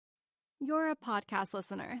You're a podcast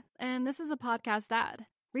listener, and this is a podcast ad.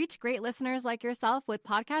 Reach great listeners like yourself with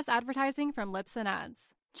podcast advertising from Libsyn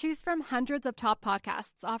Ads. Choose from hundreds of top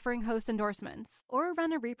podcasts offering host endorsements, or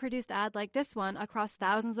run a reproduced ad like this one across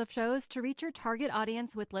thousands of shows to reach your target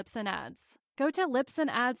audience with Libsyn Ads. Go to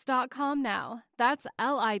libsynads.com now. That's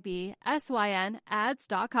LIBSYN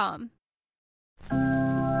ads.com.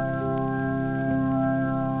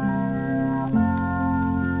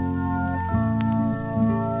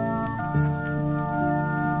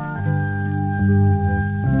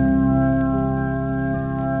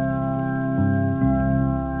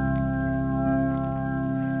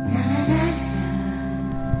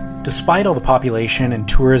 Despite all the population and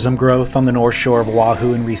tourism growth on the North Shore of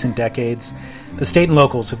Oahu in recent decades, the state and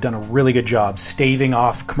locals have done a really good job staving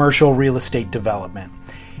off commercial real estate development.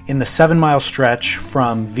 In the 7-mile stretch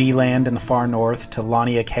from V-Land in the far north to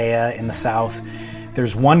Laniakea in the south,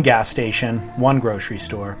 there's one gas station, one grocery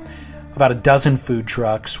store, about a dozen food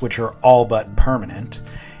trucks, which are all but permanent,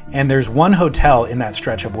 and there's one hotel in that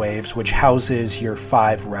stretch of waves which houses your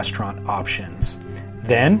 5 restaurant options.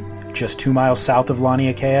 Then, just 2 miles south of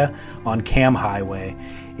Laniakea, on Cam Highway,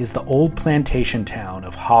 is the old plantation town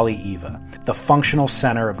of Haleiwa, the functional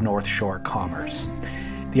center of North Shore commerce.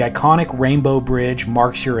 The iconic Rainbow Bridge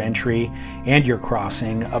marks your entry and your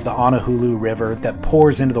crossing of the Honolulu River that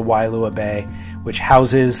pours into the Wailua Bay, which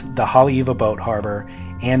houses the Haleiwa Boat Harbor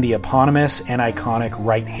and the eponymous and iconic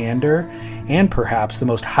Right-Hander, and perhaps the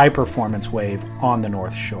most high-performance wave on the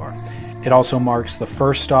North Shore. It also marks the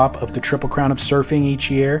first stop of the Triple Crown of Surfing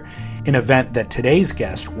each year, an event that today's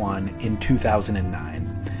guest won in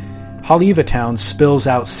 2009. Haleiwa Town spills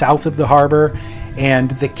out south of the harbor,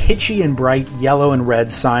 and the kitschy and bright yellow and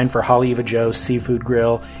red sign for Haleiwa Joe's Seafood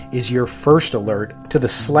Grill is your first alert to the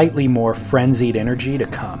slightly more frenzied energy to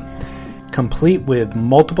come. Complete with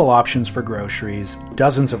multiple options for groceries,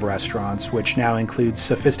 dozens of restaurants, which now include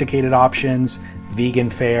sophisticated options,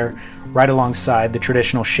 vegan fare, right alongside the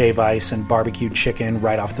traditional shave ice and barbecued chicken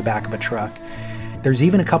right off the back of a truck. There's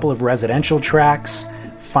even a couple of residential tracks,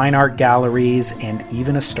 fine art galleries, and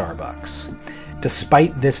even a Starbucks.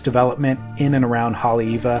 Despite this development in and around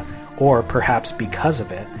Haleiwa, or perhaps because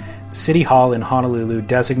of it, City Hall in Honolulu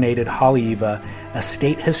designated Haleiwa a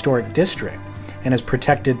state historic district and has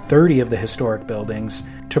protected 30 of the historic buildings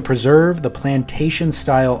to preserve the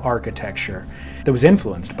plantation-style architecture that was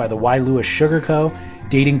influenced by the Wailua Sugar Co.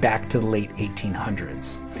 dating back to the late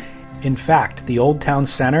 1800s. In fact, the Old Town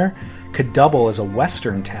Center could double as a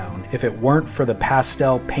Western town if it weren't for the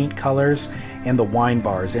pastel paint colors and the wine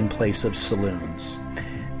bars in place of saloons.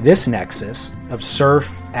 This nexus of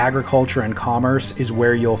surf, agriculture, and commerce is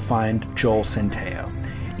where you'll find Joel Centeo,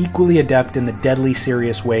 equally adept in the deadly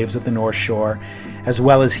serious waves of the North Shore, as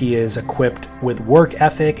well as he is equipped with work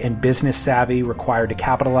ethic and business savvy required to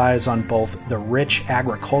capitalize on both the rich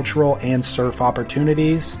agricultural and surf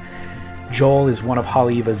opportunities. Joel is one of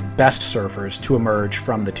Haleiwa's best surfers to emerge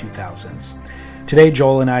from the 2000s. Today,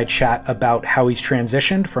 Joel and I chat about how he's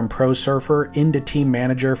transitioned from pro surfer into team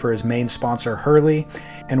manager for his main sponsor, Hurley,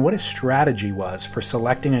 and what his strategy was for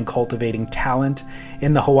selecting and cultivating talent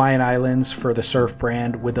in the Hawaiian Islands for the surf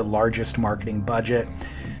brand with the largest marketing budget.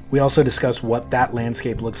 We also discuss what that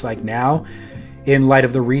landscape looks like now in light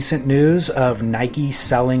of the recent news of Nike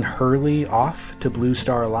selling Hurley off to Blue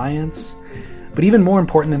Star Alliance. But even more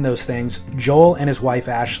important than those things, Joel and his wife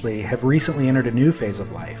Ashley have recently entered a new phase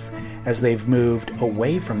of life as they've moved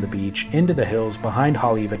away from the beach into the hills behind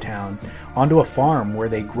Haleiwa Town onto a farm where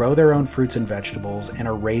they grow their own fruits and vegetables and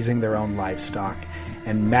are raising their own livestock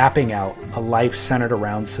and mapping out a life centered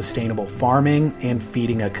around sustainable farming and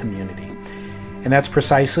feeding a community. And that's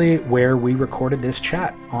precisely where we recorded this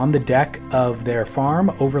chat, on the deck of their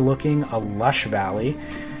farm overlooking a lush valley.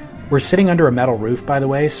 We're sitting under a metal roof, by the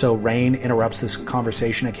way, so rain interrupts this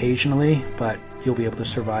conversation occasionally, but you'll be able to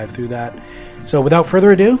survive through that. So without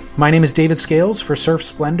further ado, my name is David Scales for Surf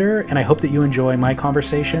Splendor, and I hope that you enjoy my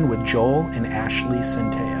conversation with Joel and Ashley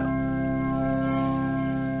Centeo.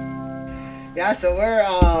 Yeah, so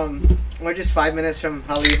we're just 5 minutes from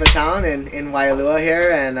Haleiwa Town in Wailua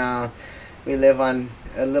here, and we live on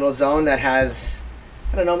a little zone that has,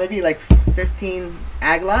 I don't know, maybe like 15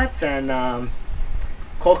 ag lots, and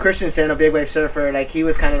Cole Christensen, a big wave surfer, like he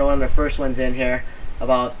was kind of one of the first ones in here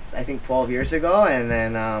about, I think, 12 years ago, and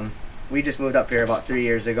then we just moved up here about 3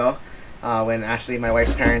 years ago when Ashley, my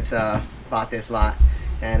wife's parents, bought this lot.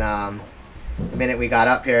 And the minute we got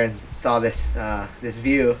up here and saw this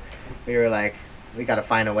view, we were like, we got to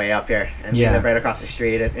find a way up here. And we live right across the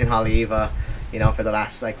street in Haleiwa, for the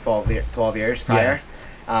last like 12 years prior.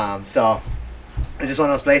 Yeah. So it's just one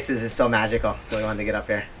of those places. It's so magical. So we wanted to get up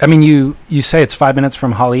here. I mean, you say it's 5 minutes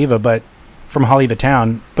from Haleiwa, but from Haleiwa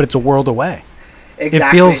town, but it's a world away. Exactly.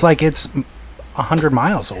 It feels like it's 100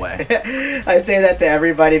 miles away. I say that to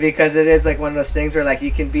everybody because it is like one of those things where like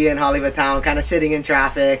you can be in Haleiwa town kind of sitting in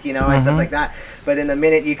traffic, you know, and stuff like that. But in the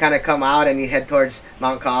minute you kind of come out and you head towards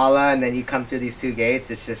Mount Kaala and then you come through these two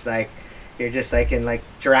gates, it's just like you're just like in like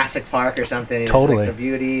Jurassic Park or something. It's Totally. like the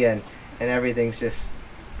beauty and everything's just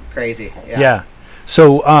crazy. Yeah.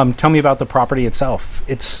 So tell me about the property itself.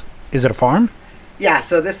 Is it a farm? Yeah,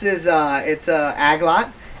 so this is it's a ag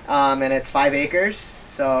lot, and it's 5 acres.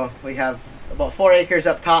 So we have about 4 acres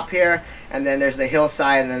up top here, and then there's the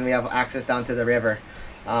hillside, and then we have access down to the river,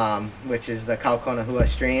 which is the Kaukonahua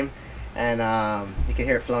stream, and you can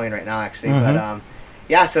hear it flowing right now actually. But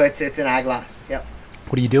yeah, so it's an ag lot. Yep.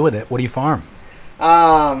 What do you do with it? What do you farm?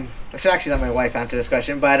 I should actually let my wife answer this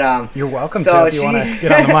question, but you're welcome to if you want to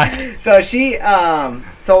get on the mic. So she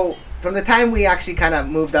so from the time we actually kind of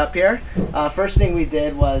moved up here, first thing we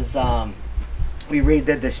did was we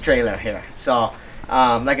redid this trailer here. So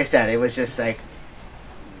like I said, it was just like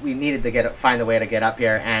we needed to find a way to get up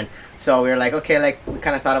here, and so we were like, okay, like we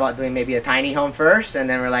kind of thought about doing maybe a tiny home first, and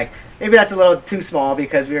then we're like, maybe that's a little too small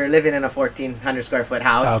because we were living in a 1,400 square foot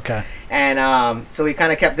house. Okay. And so we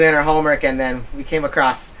kind of kept doing our homework, and then we came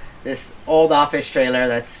across this old office trailer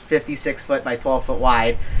that's 56 foot by 12 foot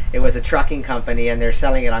wide. It was a trucking company, and they're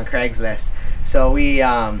selling it on Craigslist. So we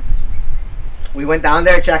went down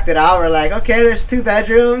there, checked it out. We're like, okay, there's 2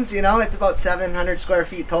 bedrooms, you know, it's about 700 square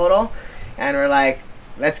feet total. And we're like,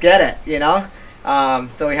 let's get it, you know.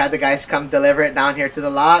 So we had the guys come deliver it down here to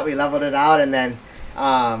the lot. We leveled it out, and then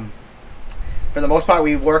for the most part,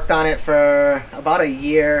 we worked on it for about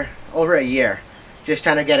over a year, just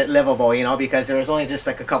trying to get it livable, you know, because there was only just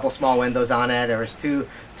like a couple small windows on it. There was two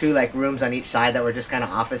like rooms on each side that were just kind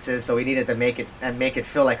of offices, so we needed to make it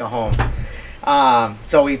feel like a home.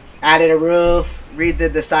 So we added a roof,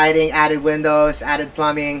 redid the siding, added windows, added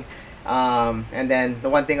plumbing, and then the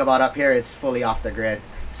one thing about up here is fully off the grid.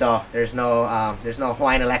 So there's no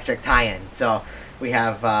Hawaiian Electric tie-in. So we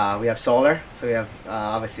have solar. So we have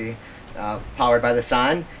obviously powered by the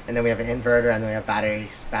sun, and then we have an inverter, and then we have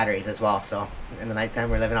batteries as well. So in the nighttime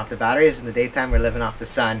we're living off the batteries, in the daytime we're living off the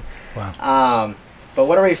sun. Wow. But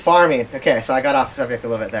what are we farming? Okay, so I got off subject a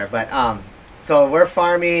little bit there, but so we're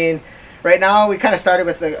farming right now. We kind of started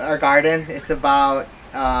with our garden. It's about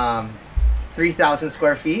 3,000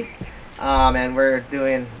 square feet. And we're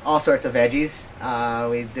doing all sorts of veggies.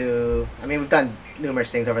 We've done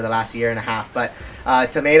numerous things over the last year and a half, but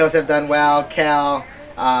tomatoes have done well, kale,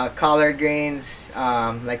 collard greens,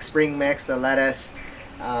 like spring mix, the lettuce.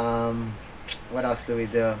 What else do we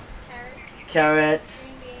do? Carrots,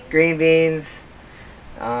 green beans,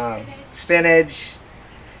 spinach.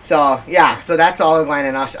 So yeah, so that's all going,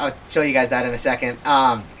 and I'll show you guys that in a second.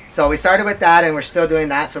 So we started with that, and we're still doing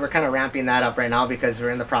that. So we're kind of ramping that up right now because we're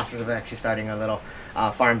in the process of actually starting a little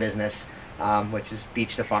farm business, which is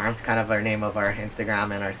Beach to Farm, kind of our name of our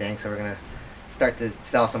Instagram and our thing. So we're gonna start to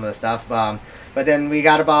sell some of the stuff. But then we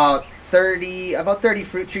got about 30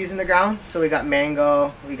 fruit trees in the ground. So we got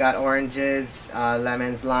mango, we got oranges,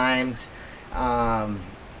 lemons, limes,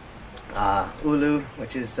 ulu,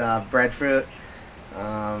 which is breadfruit,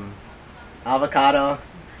 avocado.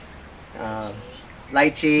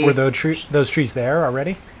 Lychee. Were those trees there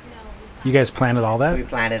already? No. You guys planted all that? So we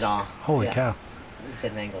planted all. Holy cow! You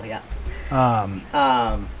said mango, yeah.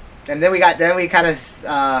 And then we kind of.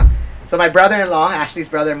 So my brother-in-law, Ashley's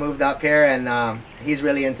brother, moved up here, and he's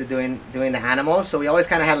really into doing the animals. So we always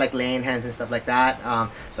kind of had like laying hens and stuff like that.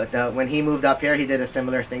 But when he moved up here, he did a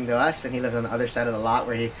similar thing to us, and he lives on the other side of the lot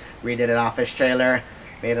where he redid an office trailer,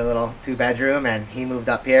 made a little 2-bedroom, and he moved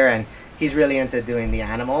up here, and he's really into doing the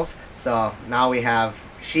animals. So now we have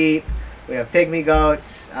sheep, we have pygmy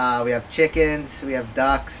goats, we have chickens, we have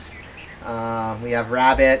ducks, we have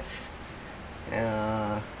rabbits,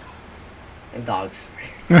 and dogs.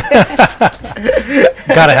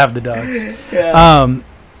 Gotta have the dogs. Yeah.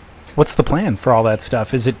 What's the plan for all that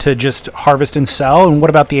stuff? Is it to just harvest and sell? And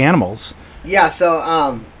what about the animals? Yeah, so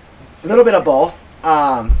a little bit of both.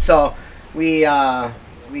 So we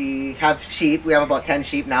have sheep. We have about 10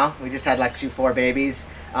 sheep now. We just had like 4 babies,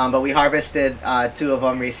 but we harvested 2 of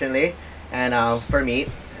them recently, and for meat,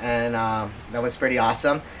 and that was pretty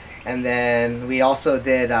awesome. And then we also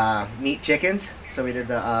did meat chickens. So we did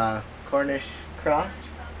the Cornish cross,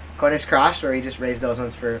 where we just raised those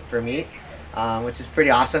ones for meat, which is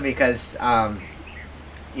pretty awesome because they're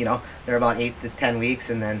about 8 to 10 weeks,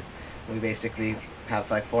 and then we basically have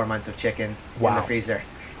like 4 months of chicken in the freezer.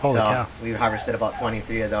 Holy cow. We harvested about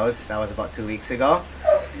 23 of those. That was about 2 weeks ago.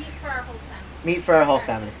 Meat for our whole family. Meat for our whole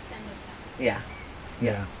family. Yeah.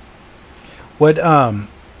 What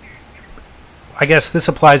I guess this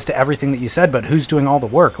applies to everything that you said, but who's doing all the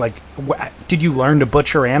work? Like, did you learn to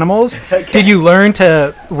butcher animals? Okay. Did you learn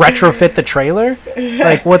to retrofit the trailer?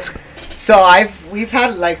 Like, what's... So we've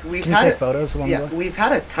had photos along the way? We've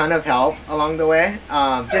had a ton of help along the way,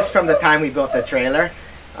 just from the time we built the trailer.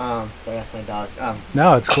 Sorry, that's my dog.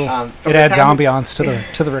 No, it's cool. It adds ambiance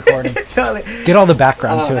to the recording. Totally. Get all the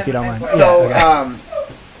background too, if you don't mind. So, Yeah, okay.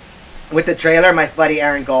 With the trailer, my buddy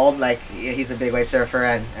Aaron Gold, like he's a big wave surfer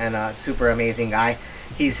and a super amazing guy.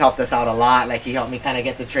 He's helped us out a lot. Like he helped me kind of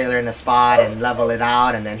get the trailer in the spot and level it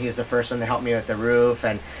out, and then he was the first one to help me with the roof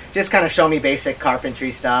and just kind of show me basic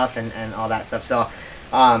carpentry stuff and all that stuff. So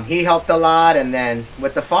he helped a lot. And then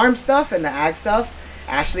with the farm stuff and the ag stuff,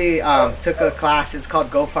 Ashley took a class. It's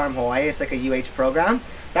called Go Farm Hawaii. It's like a UH program.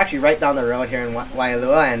 It's actually right down the road here in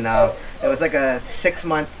Waialua, and it was like a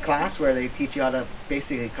 6-month class where they teach you how to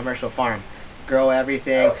basically commercial farm, grow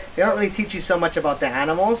everything. They don't really teach you so much about the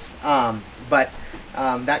animals, but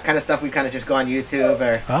that kind of stuff we kind of just go on YouTube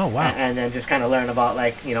and then just kind of learn about,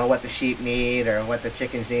 like, you know, what the sheep need or what the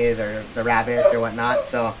chickens need or the rabbits or whatnot.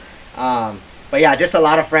 So, but yeah, just a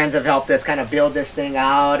lot of friends have helped us kind of build this thing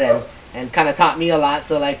out and kind of taught me a lot.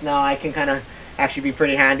 So like now I can kind of actually be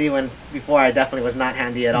pretty handy when before I definitely was not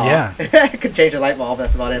handy at all. Yeah. I could change a light bulb.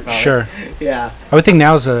 That's about it. Probably. Sure. Yeah. I would think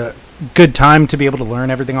now's a good time to be able to learn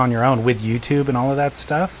everything on your own with YouTube and all of that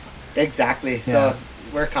stuff. Exactly. Yeah. So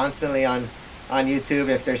we're constantly on YouTube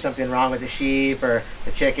if there's something wrong with the sheep or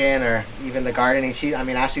the chicken or even the gardening.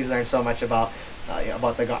 Ashley's learned so much about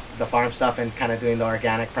the farm stuff and kind of doing the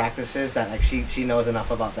organic practices that like she knows enough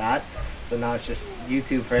about that. So now it's just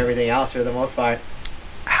YouTube for everything else for the most part.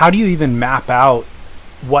 How do you even map out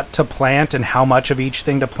what to plant and how much of each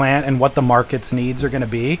thing to plant and what the market's needs are going to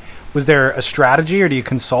be? Was there a strategy, or do you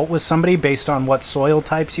consult with somebody based on what soil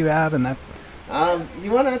types you have and that?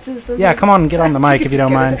 You want to answer this? Yeah, come on and get on the mic if you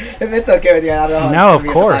don't mind. If it's okay with you, I don't know. No, of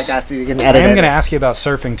course. Podcast, so you can I edit am going to ask you about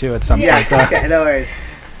surfing too at some point. Yeah, okay, no worries.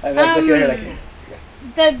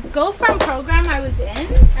 The Go Farm program I was in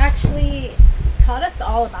actually taught us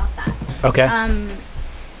all about that. Okay.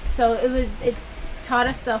 So it taught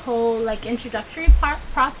us the whole like introductory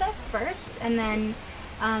process first, and then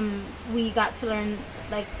we got to learn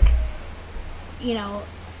like, you know,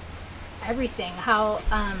 everything, how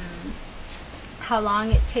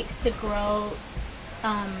long it takes to grow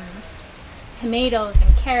tomatoes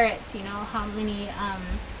and carrots, you know, how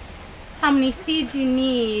many seeds you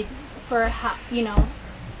need for how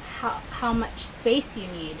much space you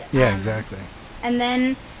need. Yeah, exactly. And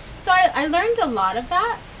then so I learned a lot of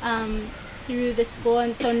that through the school,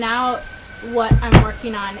 and so now what I'm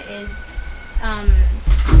working on is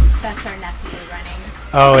that's our nephew running.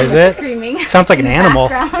 Oh, is it? Screaming. Sounds like an animal.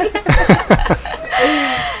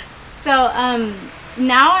 So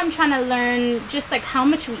now I'm trying to learn just like how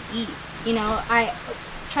much we eat. You know, I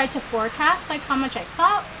tried to forecast like how much I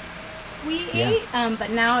thought we ate, but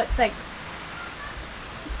now it's like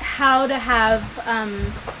how to have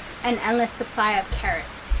an endless supply of carrots.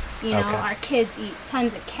 You know, our kids eat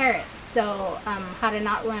tons of carrots, so how to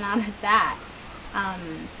not run out of that.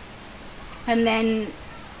 And then,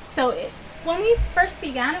 so when we first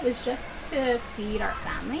began, it was just to feed our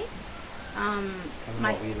family.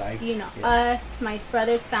 Us, my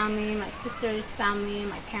brother's family, my sister's family,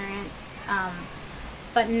 my parents.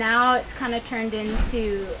 But now it's kind of turned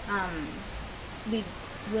into, we'd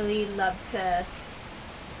really love to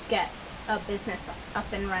get a business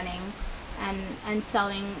up and running and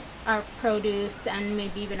selling our produce and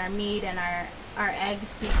maybe even our meat and our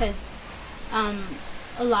eggs, because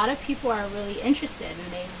a lot of people are really interested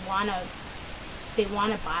and they want to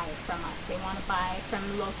buy from us. They want to buy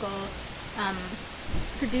from local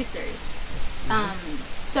producers.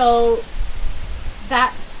 So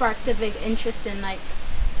that sparked a big interest in like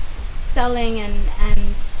selling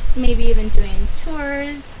and maybe even doing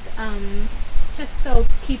tours, just so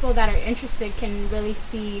people that are interested can really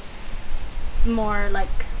see more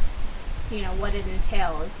like, you know, what it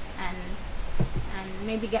entails and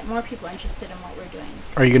maybe get more people interested in what we're doing.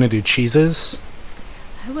 Are you going to do cheeses?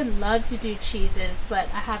 I would love to do cheeses, but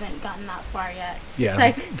I haven't gotten that far yet.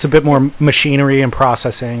 Yeah, it's a bit more machinery and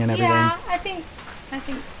processing and everything. Yeah, I think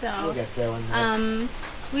so. We'll get there one day.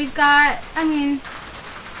 We've got,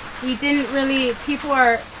 we didn't really, people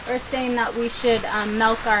are saying that we should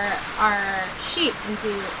milk our sheep and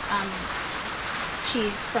do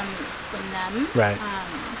cheese from them. Right.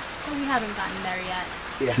 But we haven't gotten there yet.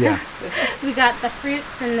 Yeah. We got the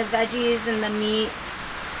fruits and the veggies and the meat,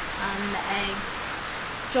 the eggs.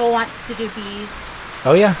 Joel wants to do bees.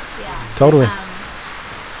 Oh yeah. Yeah. Totally.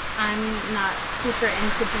 I'm not super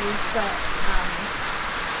into bees, but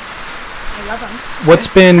I love them. What's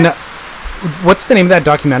been What's the name of that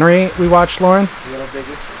documentary we watched, Lauren? Little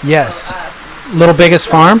Biggest. Yes. Little Biggest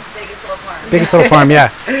Farm? Biggest Little Farm,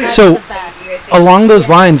 yeah. That's So the best. along those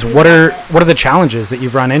lines, what are the challenges that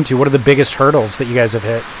you've run into? What are the biggest hurdles that you guys have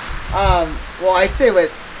hit? Well, I'd say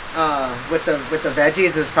with the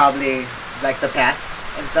veggies was probably like the pest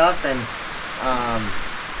and stuff, and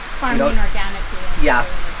Farming know, organically. yeah.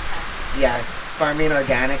 Farming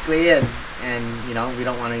organically, and we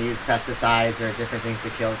don't want to use pesticides or different things to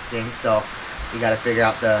kill things, so you got to figure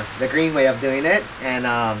out the green way of doing it. And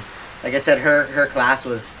like I said, her class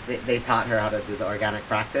was they taught her how to do the organic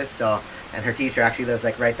practice. So, and her teacher actually lives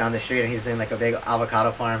like right down the street, and he's doing like a big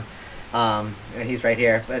avocado farm, and he's right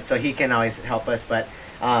here. But so he can always help us. But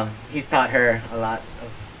he's taught her a lot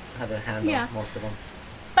of how to handle most of them.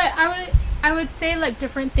 But I would say like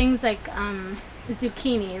different things like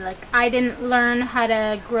zucchini. Like I didn't learn how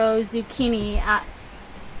to grow zucchini at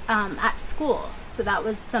school, so that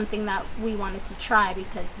was something that we wanted to try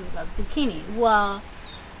because we love zucchini. Well,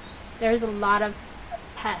 there's a lot of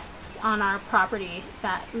pests on our property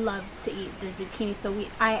that love to eat the zucchini, so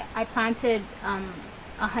I planted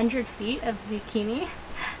 100 feet of zucchini,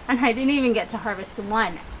 and I didn't even get to harvest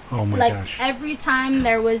one. Oh my gosh. Every time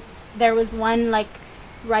there was one like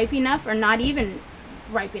ripe enough, or not even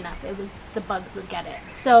ripe enough, the bugs would get it.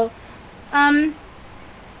 So I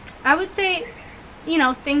would say,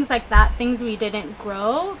 things like that, things we didn't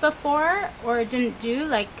grow before or didn't do,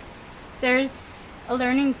 like there's a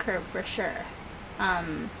learning curve for sure.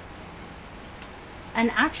 And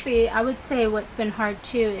actually I would say what's been hard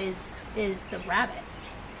too is the rabbits.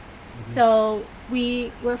 Mm-hmm. So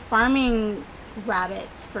we're farming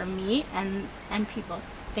rabbits for meat, and people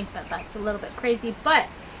think that that's a little bit crazy, but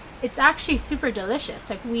it's actually super delicious.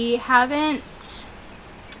 Like we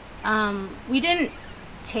didn't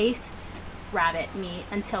taste rabbit meat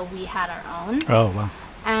until we had our own. Oh wow.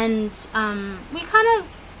 And we kind of,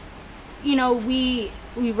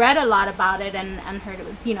 we read a lot about it and heard it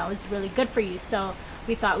was, it was really good for you, so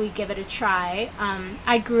we thought we'd give it a try.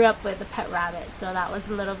 I grew up with a pet rabbit, so that was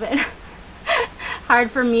a little bit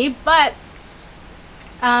hard for me, but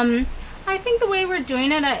I think the way we're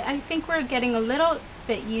doing it, I think we're getting a little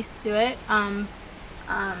bit used to it.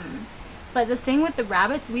 But the thing with the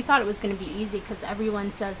rabbits, we thought it was going to be easy because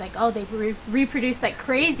everyone says like, oh, they reproduce like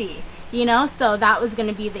crazy, so that was going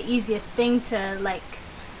to be the easiest thing to like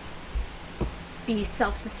be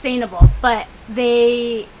self-sustainable. But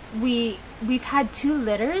we've had 2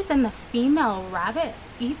 litters, and the female rabbit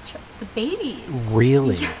eats the babies.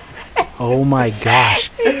 Really? Yes. Oh my gosh.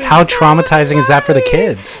 How traumatizing is that for the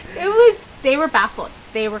kids? They were baffled.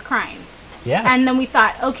 They were crying. Yeah. And then we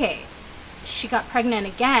thought, okay, she got pregnant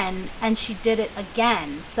again, and she did it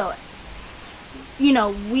again. So,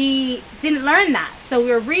 we didn't learn that. So we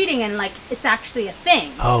were reading, and like, it's actually a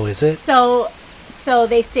thing. Oh, is it? So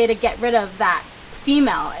they say to get rid of that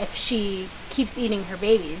female. If she keeps eating her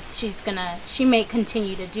babies, she may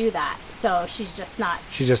continue to do that. So she's just not.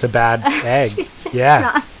 She's just a bad egg. She's just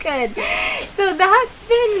not good. So that's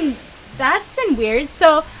been weird.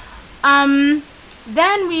 So,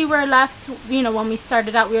 then we were left, when we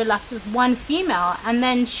started out, we were left with 1 female, and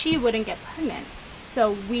then she wouldn't get pregnant.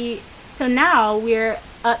 So now we're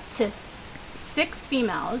up to 6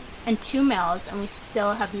 females and 2 males, and we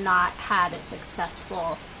still have not had a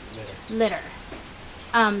successful litter.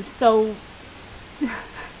 So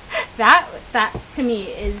that to me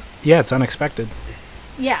is... Yeah, it's unexpected.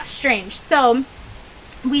 Yeah, strange. So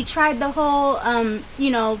we tried the whole,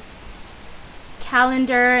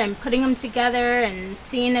 calendar and putting them together and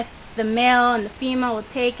seeing if the male and the female will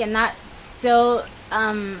take, and that still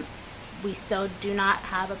we still do not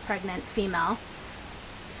have a pregnant female.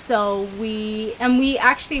 So we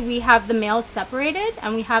have the males separated,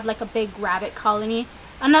 and we have like a big rabbit colony.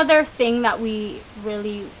 Another thing that we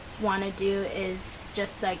really want to do is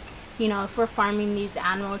just like, if we're farming these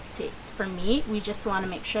animals for meat, we just want to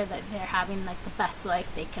make sure that they're having like the best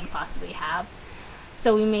life they can possibly have.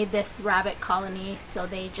 So we made this rabbit colony, so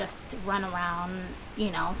they just run around,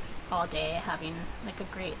 all day having like a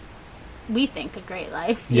great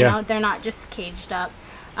life. They're not just caged up.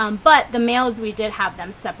 But the males, we did have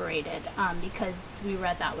them separated because we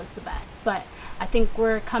read that was the best. But I think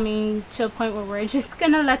we're coming to a point where we're just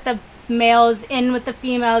going to let the males in with the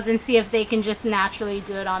females and see if they can just naturally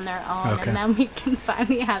do it on their own. Okay. And then we can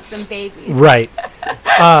finally have some babies. Right.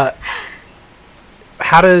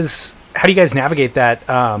 How do you guys navigate that,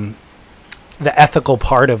 the ethical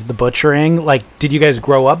part of the butchering? Like, did you guys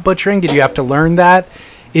grow up butchering? Did you have to learn that?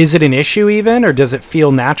 Is it an issue even, or does it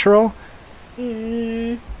feel natural?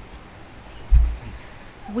 We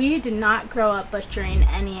did not grow up butchering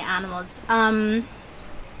any animals.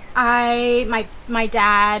 My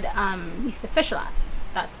dad used to fish a lot.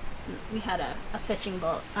 We had a fishing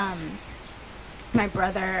boat. My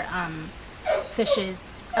brother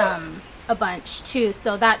fishes a bunch too,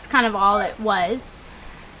 so that's kind of all it was.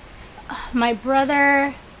 My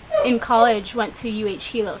brother in college went to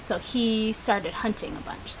UH Hilo, so he started hunting a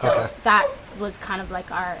bunch. So that was kind of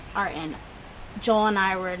like our end. Joel and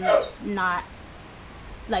I were not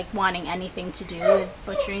like wanting anything to do with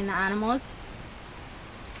butchering the animals.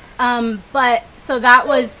 But so that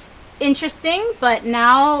was interesting, but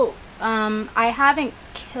now I haven't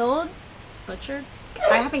killed an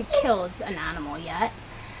animal yet.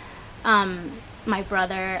 My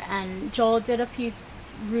brother and Joel did a few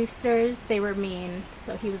roosters. They were mean,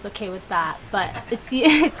 so he was okay with that. But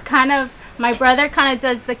it's kind of, my brother kind of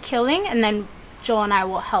does the killing, and then Joel and I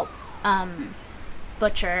will help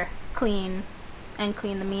butcher, clean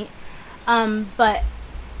the meat. But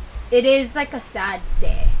it is like a sad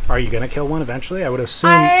day. Are you going to kill one eventually? I would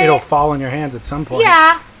assume it'll fall in your hands at some point.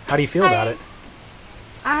 Yeah. How do you feel about it?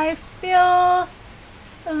 I feel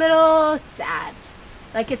a little sad.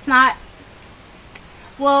 Like, it's not...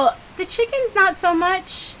 Well, the chicken's not so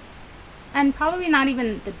much, and probably not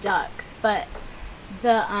even the ducks, but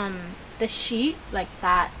the sheep, like,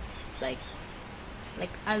 that's, like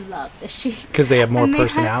I love the sheep. Because they have more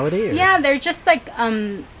personality? Yeah, they're just, like,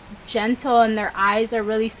 gentle, and their eyes are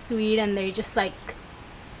really sweet, and they just, like...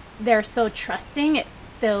 They're so trusting, it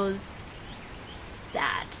feels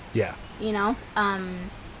sad. Yeah. You know?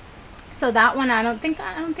 So that one, I don't think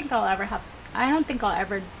I'll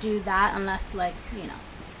ever do that unless, like, you know,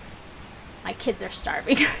 my kids are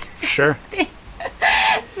starving or something. Sure.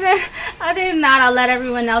 Other than that, I'll let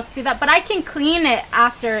everyone else do that. But I can clean it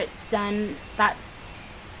after it's done. That's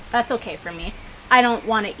okay for me. I don't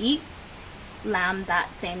want to eat lamb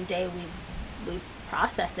that same day we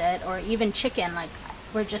process it, or even chicken. Like,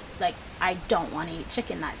 we're just like, I don't want to eat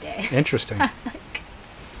chicken that day. Interesting. I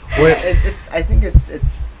think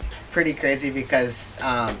it's pretty crazy because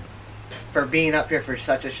for being up here for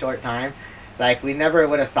such a short time, like, we never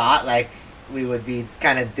would have thought like we would be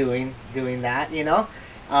kind of doing that, you know.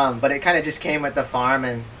 But it kind of just came with the farm,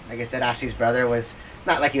 and like I said, Ashley's brother was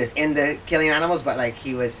not like he was into killing animals, but like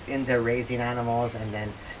he was into raising animals, and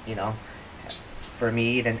then, you know, for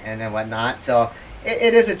meat and whatnot. So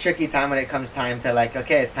it is a tricky time when it comes time to, like,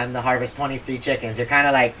 okay, it's time to harvest 23 chickens. You're kind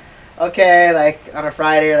of like, okay, like on a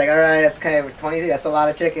Friday, you're like, all right, that's okay, 23, that's a lot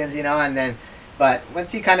of chickens, you know. And then, but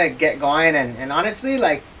once you kind of get going, and honestly,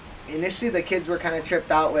 like, initially the kids were kind of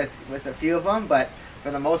tripped out with a few of them, but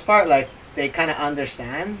for the most part, like, they kind of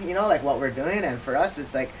understand, you know, like, what we're doing. And for us,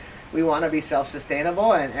 it's like, we want to be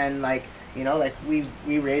self-sustainable, and like, you know, like, we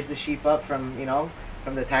raise the sheep up from, you know,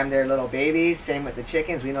 from the time they're little babies. Same with the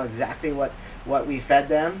chickens. We know exactly what we fed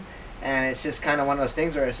them, and it's just kind of one of those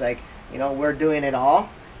things where it's like, you know, we're doing it all,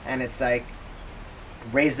 and it's like,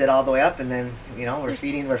 raised it all the way up, and then, you know, we're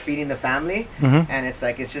feeding the family. Mm-hmm. And it's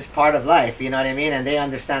like, it's just part of life, you know what I mean? And they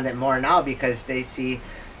understand it more now because they see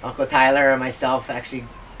Uncle Tyler or myself actually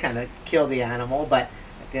kind of kill the animal. But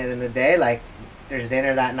at the end of the day, like, there's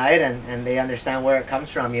dinner that night, and they understand where it comes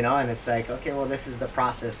from, you know. And it's like, okay, well, this is the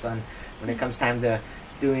process on when it comes time to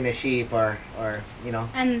doing a sheep or you know,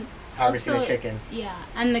 and harvesting also, a chicken. Yeah,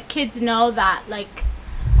 and the kids know that, like,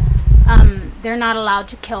 they're not allowed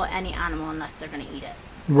to kill any animal unless they're going to eat it.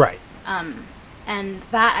 Right. And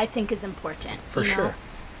that, I think, is important. For sure.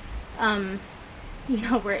 You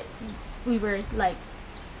know, we were like,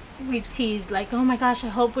 we teased, like, oh my gosh, I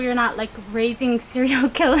hope we're not, like, raising serial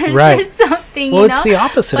killers or something. Well, you know? It's the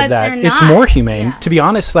opposite but of that. It's It's more humane. To be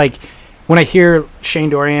honest, like, when I hear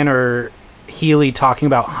Shane Dorian or Healy talking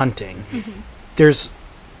about hunting,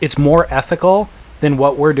 it's more ethical than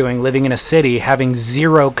what we're doing, living in a city, having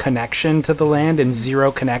zero connection to the land and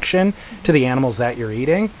zero connection to the animals that you're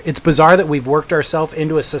eating. It's bizarre that we've worked ourselves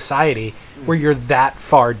into a society where you're that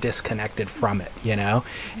far disconnected from it, you know?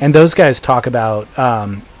 And those guys talk about,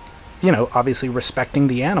 you know, obviously respecting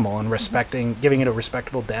the animal and giving it a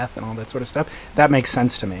respectable death and all that sort of stuff. That makes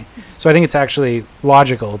sense to me. So I think it's actually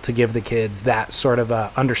logical to give the kids that sort of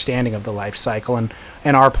understanding of the life cycle and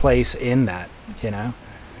our place in that, you know?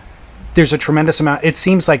 There's a tremendous amount. It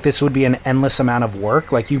seems like this would be an endless amount of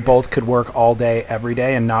work. Like, you both could work all day, every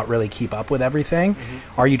day, and not really keep up with everything.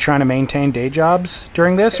 Are you trying to maintain day jobs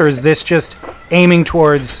during this, or is this just aiming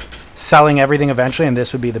towards selling everything eventually, and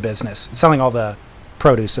this would be the business, selling all the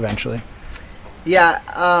produce eventually? Yeah,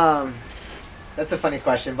 that's a funny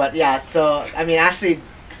question, but yeah. So I mean, Ashley,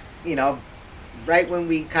 you know, right when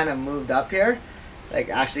we kind of moved up here, like,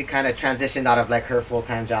 Ashley kind of transitioned out of, like, her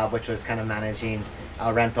full-time job, which was kind of managing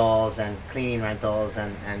rentals and cleaning rentals,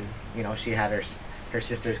 and you know, she had her her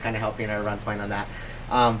sister's kind of helping her run point on that.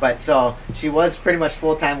 But so she was pretty much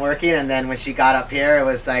full-time working, and then when she got up here, it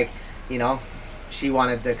was like, you know, she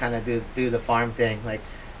wanted to kind of do the farm thing. Like,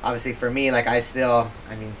 obviously for me, like,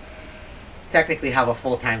 technically have a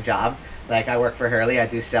full-time job. Like, I work for Hurley, I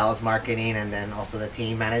do sales, marketing, and then also the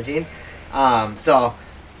team managing.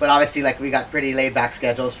 But obviously, like, we got pretty laid-back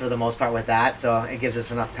schedules for the most part with that, so it gives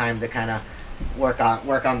us enough time to kind of work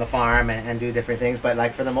on the farm and do different things. But,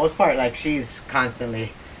 like, for the most part, like, she's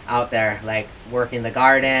constantly out there, like, working the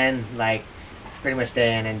garden, like, pretty much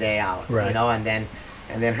day in and day out, right. You know, and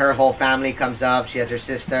then her whole family comes up. She has her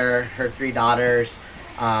sister, her 3 daughters.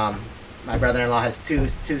 My brother-in-law has two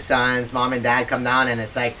sons. Mom and dad come down, and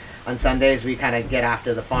it's like on Sundays we kind of get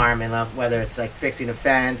after the farm, and whether it's like fixing a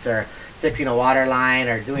fence or fixing a water line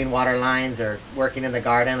or doing water lines or working in the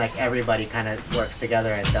garden, like everybody kind of works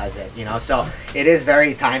together and does it, you know. So it is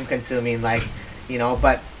very time consuming, like, you know,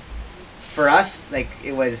 but for us, like,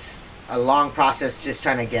 it was a long process just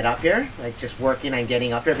trying to get up here, like just working and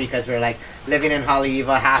getting up here, because we're like living in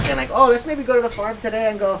Haleiwa, half and like, oh, let's maybe go to the farm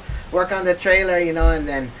today and go work on the trailer, you know. And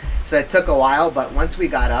then so it took a while, but once we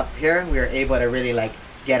got up here, we were able to really like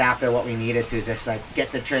get after what we needed to, just like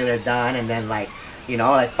get the trailer done. And then, like, you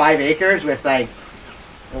know, like 5 acres with like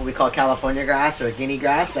what we call California grass or guinea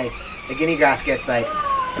grass. Like the guinea grass gets like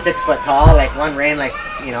 6 foot tall, like one rain, like,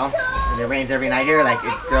 you know, and it rains every night here, like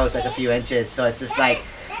it grows like a few inches. So it's just like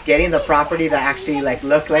getting the property to actually like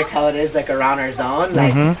look like how it is like around our zone,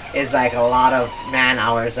 like is like a lot of man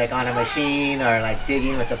hours, like on a machine or like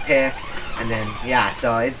digging with a pick. And then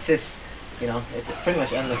so it's just, you know, it's pretty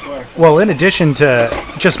much endless work. Well, in addition to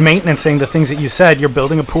just maintaining the things that you said, you're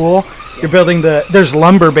building a pool, you're building there's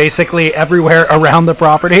lumber basically everywhere around the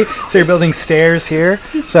property, so you're building stairs here,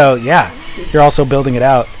 so yeah, you're also building it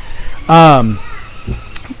out.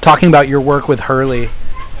 Talking about your work with Hurley,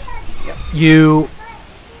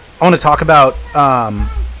 I want to talk about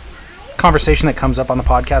conversation that comes up on the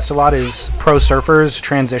podcast a lot is pro surfers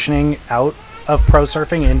transitioning out of pro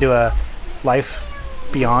surfing into a life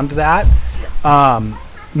beyond that.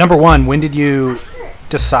 Number one, when did you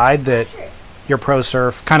decide that your pro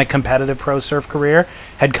surf, kind of competitive pro surf career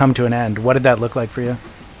had come to an end? What did that look like for you?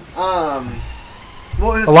 Well,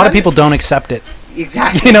 a lot of people don't accept it.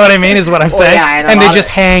 Exactly. You know what I mean, is what I'm saying? Yeah, and they just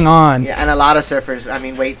hang on. Yeah, and a lot of surfers, I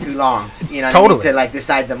mean, wait too long. You know what totally. I mean, to like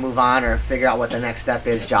decide to move on or figure out what the next step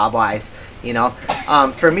is job-wise, you know.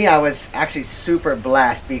 For me, I was actually super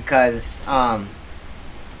blessed because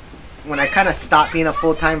when I kind of stopped being a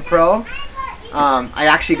full-time pro, I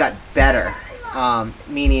actually got better.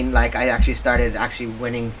 Meaning, like, I actually started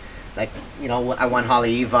winning. Like, you know, I won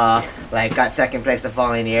Haleiwa, like, got second place the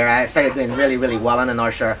following year. I started doing really, really well on the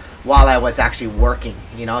North Shore while I was actually working,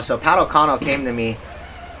 you know. So Pat O'Connell came to me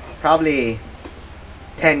probably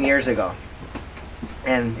 10 years ago.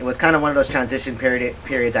 And it was kind of one of those transition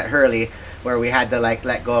periods at Hurley where we had to, like,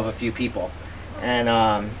 let go of a few people. And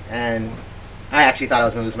I actually thought I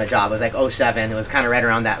was going to lose my job. It was like 2007. It was kind of right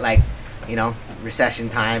around that, like, you know, recession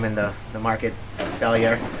time and the market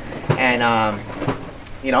failure. And,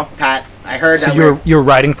 you know, Pat, I heard so that you were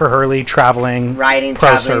riding for Hurley, traveling,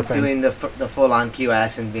 surfing, doing the full-on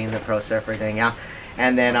QS and being the pro surfer thing, yeah.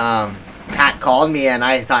 And then Pat called me, and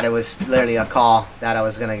I thought it was literally a call that I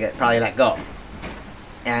was going to get probably let go.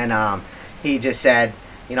 And he just said,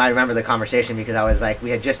 you know, I remember the conversation because I was like,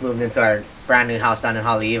 we had just moved into our brand new house down in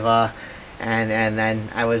Haleiwa, and then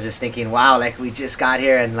I was just thinking, wow, like, we just got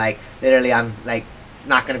here, and like literally I'm like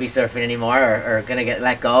not going to be surfing anymore or going to get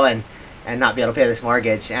let go and not be able to pay this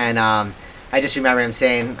mortgage. And I just remember him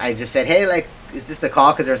saying, I just said, hey, like, is this the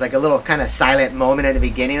call? Because there was like a little kind of silent moment at the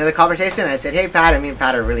beginning of the conversation. And I said, hey, Pat, me and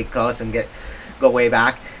Pat are really close and go way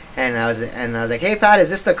back. And I was like, hey, Pat, is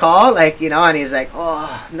this the call? Like, you know, and he's like,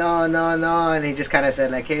 oh, no. And he just kind of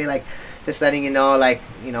said, like, hey, like, just letting you know, like,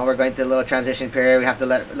 you know, we're going through a little transition period. We have to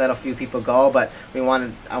let a few people go, but I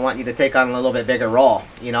want you to take on a little bit bigger role,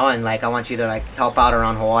 you know, and like I want you to like help out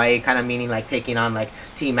around Hawaii, kind of meaning like taking on like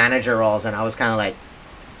team manager roles. And I was kind of like,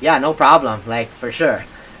 yeah, no problem, like for sure,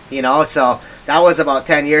 you know. So that was about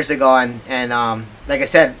 10 years ago, and like I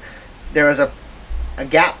said, there was a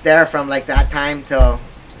gap there from like that time till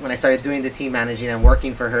when I started doing the team managing and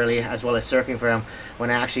working for Hurley as well as surfing for him,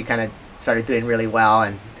 when I actually kind of started doing really well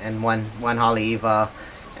and won Haleiwa,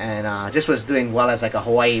 and just was doing well as like a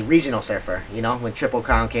Hawaii regional surfer, you know, when Triple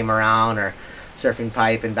Crown came around, or surfing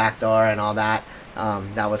pipe and backdoor and all that.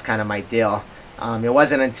 That was kind of my deal. It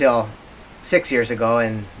wasn't until 6 years ago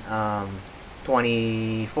in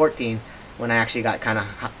 2014 when I actually got kind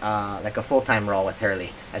of like a full-time role with Hurley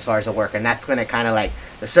as far as the work. And that's when it kind of like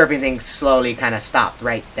the surfing thing slowly kind of stopped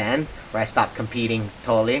right then, where I stopped competing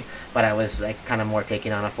totally. But I was like kind of more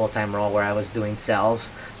taking on a full-time role where I was doing sales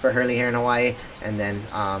for Hurley here in Hawaii, and then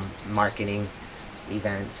marketing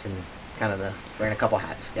events and kind of wearing a couple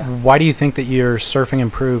hats. Yeah. Why do you think that your surfing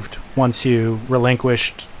improved once you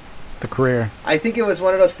relinquished the career? I think it was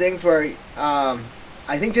one of those things where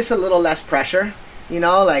I think just a little less pressure, you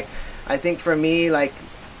know, like I think for me, like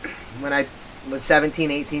when I was 17,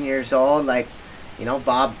 18 years old, like, you know,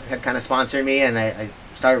 Bob had kind of sponsored me, and I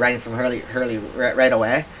started riding from Hurley right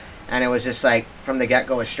away, and it was just like from the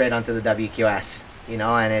get-go was straight onto the WQS, you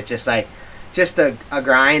know, and it's just like just a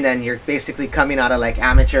grind, and you're basically coming out of like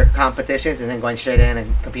amateur competitions and then going straight in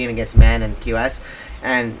and competing against men and QS,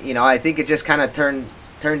 and you know, I think it just kind of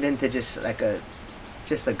turned into just like a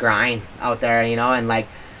grind out there, you know, and like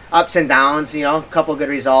ups and downs, you know, a couple good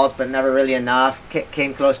results, but never really enough.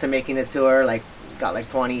 Came close to making the tour, like got like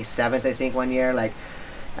 27th, I think, one year. Like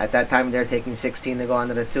at that time, they were taking 16 to go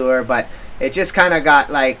onto the tour, but it just kind of got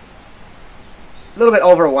like a little bit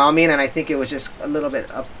overwhelming, and I think it was just a little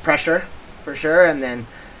bit of pressure for sure. And then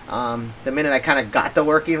the minute I kind of got the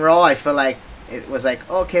working role, I feel like it was like,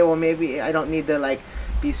 okay, well, maybe I don't need to like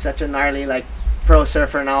be such a gnarly like pro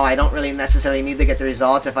surfer now. I don't really necessarily need to get the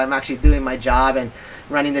results if I'm actually doing my job and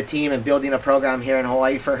running the team and building a program here in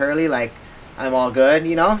Hawaii for Hurley. Like, I'm all good,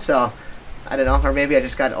 you know. So I don't know, or maybe I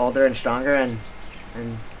just got older and stronger and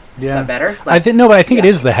got better. But I think it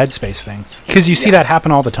is the headspace thing, because you see that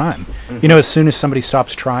happen all the time. Mm-hmm. You know, as soon as somebody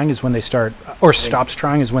stops trying is when they start, or stops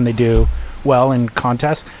trying is when they do well in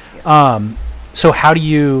contests. So how do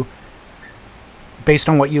you, based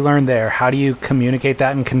on what you learned there, how do you communicate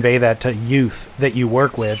that and convey that to youth that you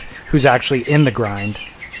work with who's actually in the grind?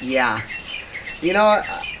 Yeah. You know,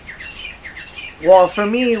 well, for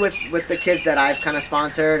me, with the kids that I've kind of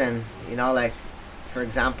sponsored, and, you know, like, for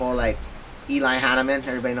example, like Eli Hanneman,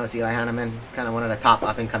 everybody knows Eli Hanneman, kind of one of the top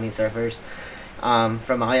up-and-coming surfers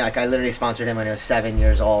from Hawaii. Like, I literally sponsored him when he was 7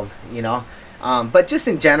 years old, you know. But just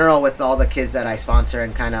in general, with all the kids that I sponsor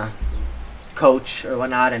and kind of coach or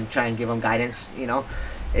whatnot and try and give them guidance, you know,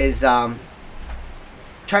 is trying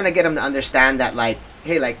to get them to understand that, like,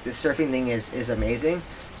 hey, like, this surfing thing is amazing,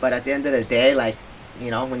 but at the end of the day, like, you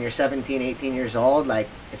know, when you're 17, 18 years old, like,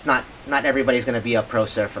 it's not everybody's going to be a pro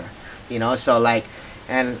surfer, you know. So, like,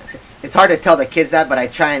 and it's hard to tell the kids that, but I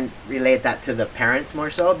try and relate that to the parents more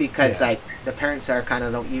so, because like the parents are kind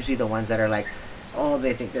of usually the ones that are like, oh,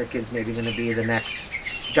 they think their kid's maybe going to be the next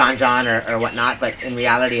John or whatnot, but in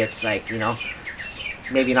reality it's like, you know,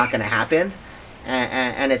 maybe not going to happen,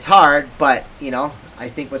 and it's hard. But, you know, I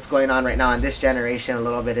think what's going on right now in this generation a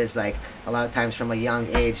little bit is like a lot of times from a young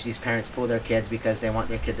age these parents pull their kids because they want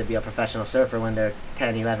their kid to be a professional surfer when they're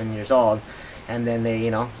 10, 11 years old, and then they,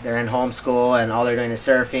 you know, they're in homeschool and all they're doing is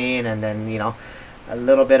surfing, and then, you know, a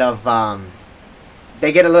little bit of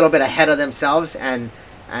they get a little bit ahead of themselves and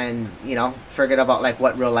you know, forget about like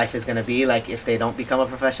what real life is going to be like if they don't become a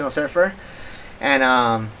professional surfer.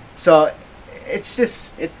 And so it's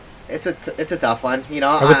just it's a tough one, you know.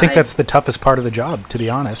 I would think that's the toughest part of the job, to be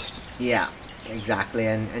honest. Yeah, exactly.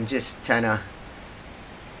 And just trying to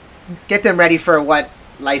get them ready for what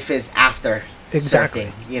life is after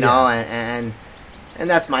surfing, you know. And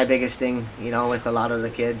that's my biggest thing, you know, with a lot of the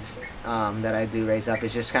kids that I do raise up,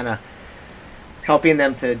 is just kind of helping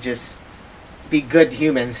them to just be good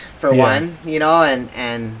humans for one, you know,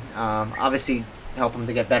 and obviously help them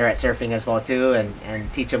to get better at surfing as well too,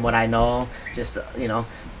 and teach them what I know, just, you know,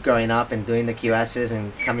 growing up and doing the QSs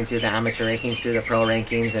and coming through the amateur rankings, through the pro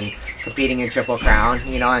rankings, and competing in Triple Crown,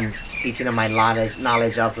 you know, and teaching them my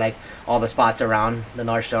knowledge of like all the spots around the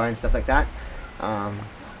North Shore and stuff like that.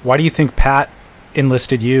 Why do you think Pat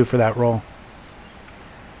enlisted you for that role?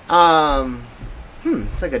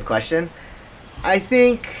 That's a good question. I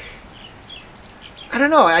don't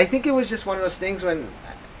know. I think it was just one of those things when,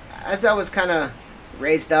 as I was kind of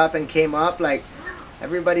raised up and came up, like,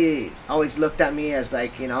 everybody always looked at me as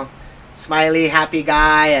like, you know, smiley, happy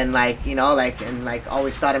guy, and like, you know, like, and like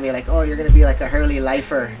always thought of me like, oh, you're gonna be like a Hurley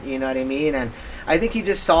lifer, you know what I mean? And I think he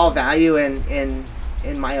just saw value in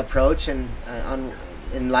my approach and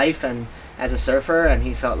in life and as a surfer, and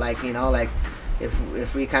he felt like, you know, like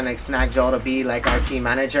if we kind of snagged Joel to be like our team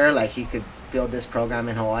manager, like he could build this program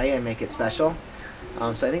in Hawaii and make it special.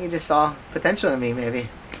 So I think he just saw potential in me, maybe.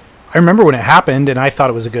 I remember when it happened, and I thought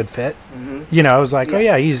it was a good fit. Mm-hmm. You know, I was like, oh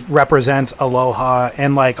yeah, he represents Aloha,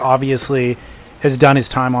 and like obviously has done his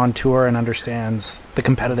time on tour and understands the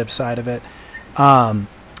competitive side of it.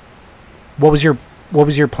 What was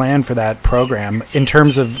your plan for that program in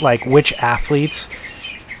terms of like which athletes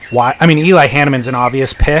why? I mean, Eli Hanneman's an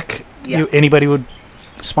obvious pick. Yeah. Anybody would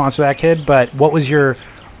sponsor that kid, but what was your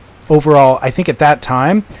overall? I think at that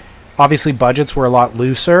time, obviously budgets were a lot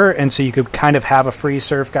looser, and so you could kind of have a free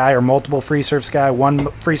surf guy or multiple free surfs guy, one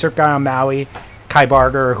free surf guy on Maui, Kai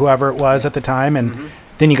Barger or whoever it was at the time, and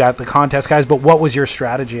then you got the contest guys. But what was your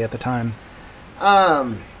strategy at the time? Well,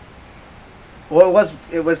 it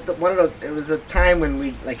was one of those. It was a time when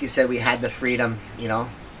we, like you said, we had the freedom,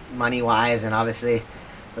 money wise, and obviously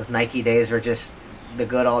those Nike days were just the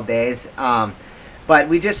good old days. But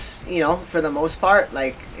we just, for the most part,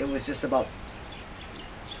 like it was just about.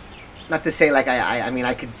 Not to say like I mean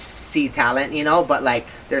I could see talent, but like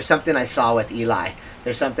there's something I saw with Eli.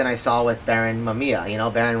 There's something I saw with Baron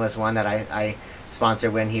Mamiya. Baron was one that I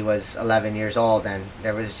sponsored when he was 11 years old, and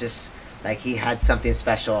there was just like he had something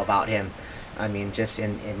special about him. I mean, just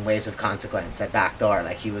in waves of consequence at backdoor,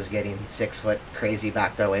 like he was getting 6 foot crazy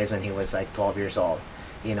backdoor waves when he was like 12 years old.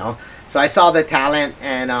 So I saw the talent,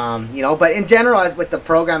 and but in general, as with the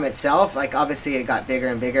program itself, like obviously it got bigger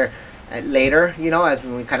and bigger later, as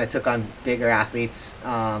when we kind of took on bigger athletes.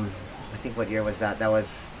 I think what year was that? That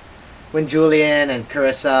was when Julian and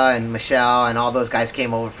Carissa and Michelle and all those guys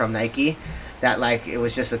came over from Nike. That like it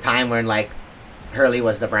was just a time when like Hurley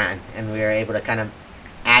was the brand, and we were able to kind of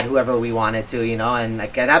add whoever we wanted to, and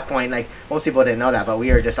like at that point, like most people didn't know that, but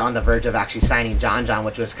we were just on the verge of actually signing John,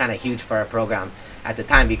 which was kind of huge for our program at the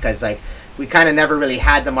time, because like we kind of never really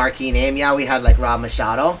had the marquee name. Yeah, we had like Rob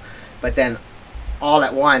Machado, but then all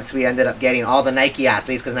at once we ended up getting all the Nike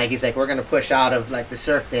athletes, because Nike's like, we're going to push out of like the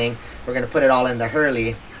surf thing, we're going to put it all in the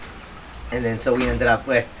Hurley, and then so we ended up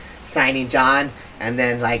with signing John, and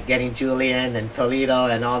then like getting Julian and Toledo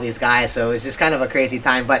and all these guys. So it was just kind of a crazy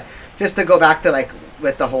time. But just to go back to like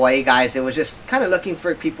with the Hawaii guys, it was just kind of looking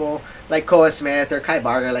for people like Koa Smith or Kai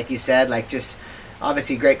Barger, like you said, like just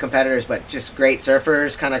obviously great competitors, but just great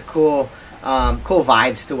surfers, kind of cool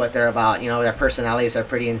vibes to what they're about. Their personalities are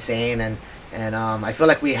pretty insane, and I feel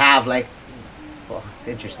like we have like, well, it's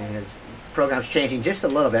interesting is program's changing just a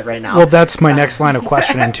little bit right now. Well, that's my next line of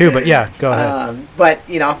questioning too, but yeah, go ahead. But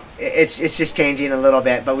it's just changing a little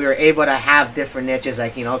bit, but we were able to have different niches,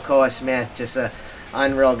 like Koa Smith, just a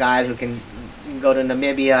unreal guy who can go to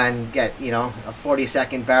Namibia and get a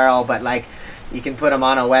 40-second barrel, but like you can put him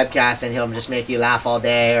on a webcast and he'll just make you laugh all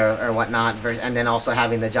day or whatnot. And then also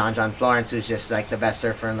having the John Florence, who's just like the best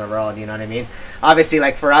surfer in the world. You know what I mean? Obviously,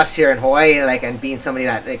 like for us here in Hawaii, like, and being somebody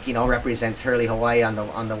that like represents Hurley Hawaii on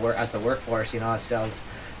the work as the workforce,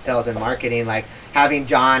 sales and marketing, like having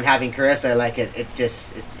John, having Carissa, like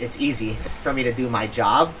it's easy for me to do my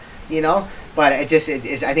job, But I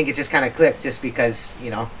think it just kind of clicked just because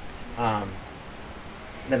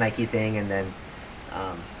the Nike thing, and then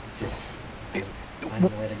just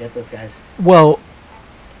finding a way to get those guys. Well,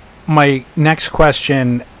 my next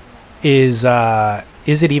question is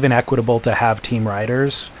it even equitable to have team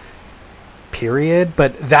riders, period?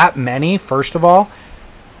 But that many, first of all,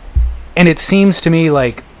 and it seems to me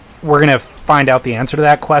like we're going to find out the answer to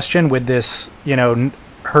that question with this,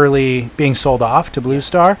 Hurley being sold off to Blue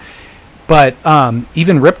Star. But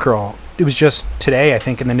even Rip Curl, it was just today, I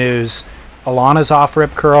think, in the news, Alana's off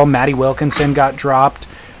Rip Curl, Maddie Wilkinson got dropped.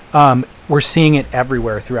 We're seeing it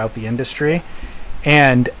everywhere throughout the industry.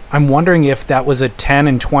 And I'm wondering if that was a 10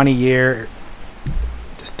 and 20 year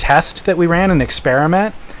test that we ran, an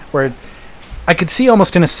experiment, where I could see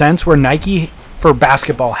almost in a sense where Nike for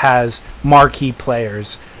basketball has marquee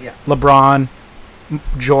players. Yeah. LeBron,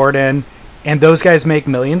 Jordan, and those guys make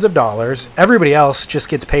millions of dollars. Everybody else just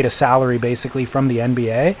gets paid a salary basically from the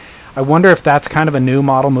NBA. I wonder if that's kind of a new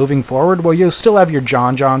model moving forward. Well, you'll still have your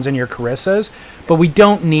Johns and your Carissas, but we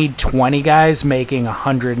don't need 20 guys making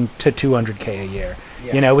 100 to 200K a year.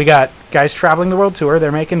 Yeah. We got guys traveling the world tour. They're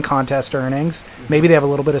making contest earnings. Mm-hmm. Maybe they have a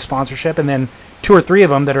little bit of sponsorship, and then 2 or 3 of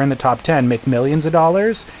them that are in the top 10 make millions of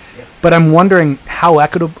dollars. Yeah. But I'm wondering how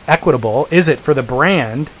equitable is it for the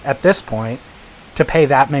brand at this point to pay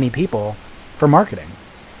that many people for marketing?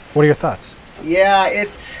 What are your thoughts? Yeah,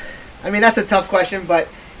 that's a tough question, but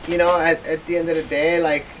at the end of the day,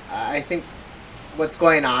 like, I think what's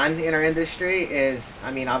going on in our industry is,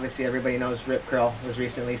 obviously everybody knows Rip Curl was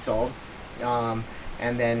recently sold.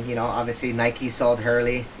 And then, obviously Nike sold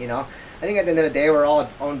Hurley, I think at the end of the day, we're all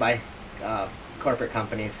owned by corporate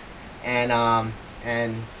companies. And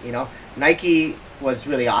Nike was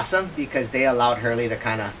really awesome because they allowed Hurley to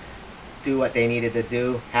kind of do what they needed to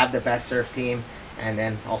do, have the best surf team, and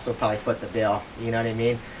then also probably foot the bill. You know what I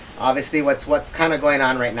mean? Obviously, what's kind of going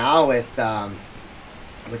on right now with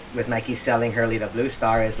Nike selling Hurley to Blue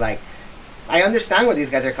Star is like, I understand where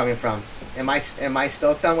these guys are coming from. Am I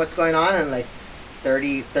stoked on what's going on? And like,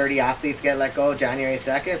 30 athletes get let go January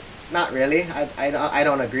 2nd. Not really. I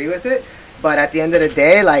don't agree with it. But at the end of the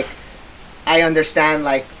day, like, I understand,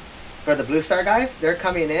 like, for the Blue Star guys, they're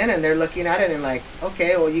coming in and they're looking at it and like,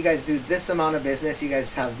 okay, well, you guys do this amount of business, you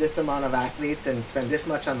guys have this amount of athletes and spend this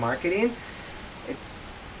much on marketing. It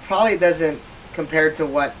probably doesn't compare to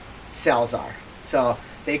what sales are. So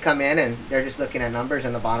they come in and they're just looking at numbers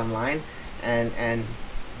and the bottom line, and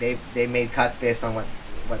they made cuts based on what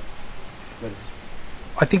was.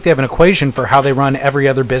 I think they have an equation for how they run every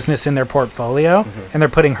other business in their portfolio, and they're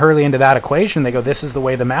putting Hurley into that equation. They go, this is the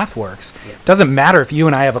way the math works. Yeah. Doesn't matter if you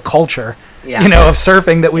and I have a culture, of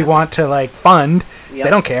surfing that we want to like fund. Yep. They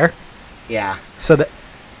don't care. Yeah. So that,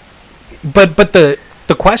 but the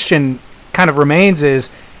question kind of remains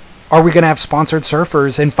is, are we going to have sponsored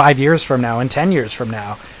surfers in 5 years from now and 10 years from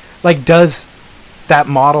now? Like, does that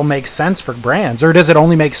model make sense for brands, or does it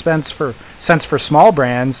only make sense for small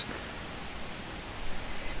brands?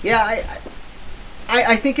 Yeah,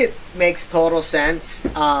 I think it makes total sense.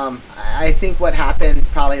 I think what happened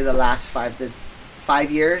probably the last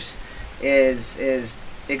 5 years is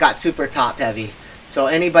it got super top heavy. So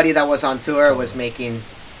anybody that was on tour was making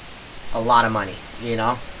a lot of money,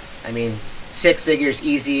 I mean, 6 figures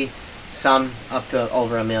easy, some up to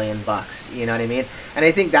over $1 million, you know what I mean? And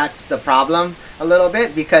I think that's the problem a little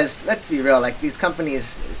bit, because let's be real, like, these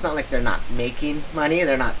companies, it's not like they're not making money,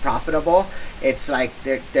 they're not profitable. It's like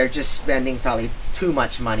they're just spending probably too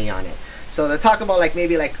much money on it. So to talk about like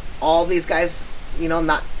maybe like all these guys,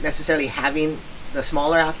 not necessarily having the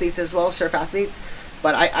smaller athletes as well, surf athletes,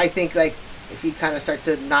 but I think like if you kind of start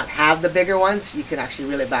to not have the bigger ones, you can actually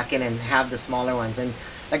reel it back in and have the smaller ones. And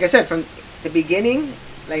like I said, from the beginning,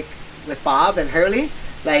 like with Bob and Hurley,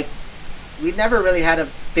 like, we never really had a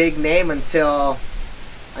big name until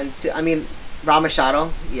I mean,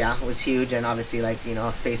 Ramachado, was huge, and obviously, like,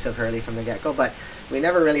 a face of Hurley from the get-go, but we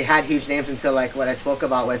never really had huge names until, like, what I spoke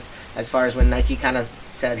about with, as far as when Nike kind of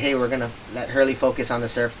said, hey, we're going to let Hurley focus on the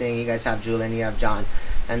surf thing, you guys have Julian, you have John,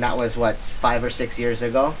 and that was, 5 or 6 years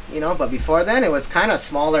ago, but before then, it was kind of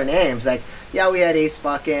smaller names, like, we had Ace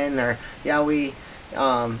Buchan, or, we...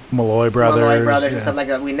 Malloy Brothers and stuff like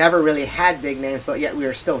that. We never really had big names, but yet we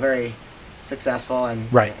were still very successful and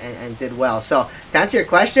did well. So to answer your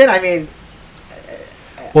question, I mean,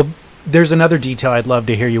 well, there's another detail I'd love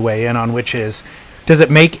to hear you weigh in on, which is, does it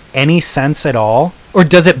make any sense at all, or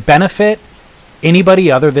does it benefit anybody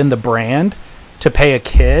other than the brand to pay a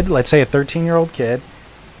kid, let's say a 13-year-old kid,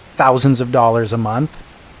 thousands of dollars a month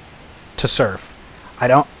to surf?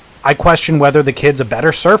 I question whether the kid's a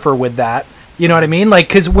better surfer with that. You know what I mean? Like,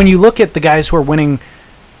 because when you look at the guys who are winning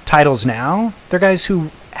titles now, they're guys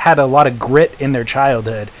who had a lot of grit in their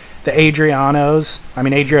childhood. The Adrianos,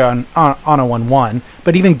 Adriano won one,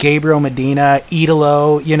 but even Gabriel Medina,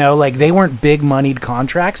 Idolo, like, they weren't big moneyed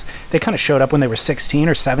contracts. They kind of showed up when they were 16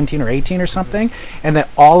 or 17 or 18 or something, and that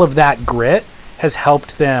all of that grit has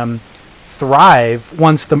helped them thrive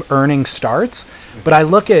once the earning starts. But I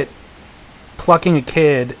look at plucking a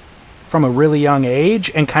kid from a really young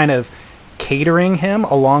age and kind of catering him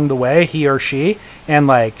along the way, he or she, and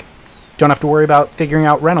like, don't have to worry about figuring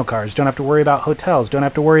out rental cars, don't have to worry about hotels, don't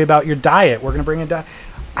have to worry about your diet, we're going to bring in diet.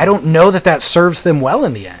 I don't know that serves them well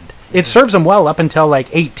in the end. It serves them well up until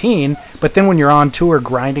like 18, but then when you're on tour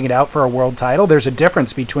grinding it out for a world title, there's a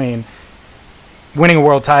difference between winning a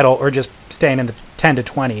world title or just staying in the 10 to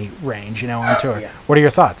 20 range, on tour. Yeah. What are your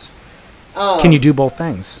thoughts? Can you do both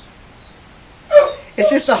things? It's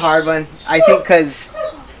just a hard one, I think, because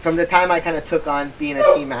from the time I kind of took on being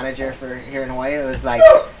a team manager for here in Hawaii, it was like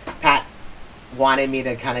Pat wanted me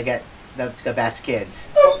to kind of get the best kids,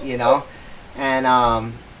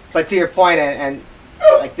 and but to your point, and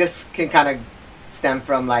like, this can kind of stem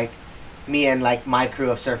from like me and like my crew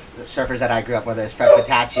of surfers that I grew up with, whether it's Fred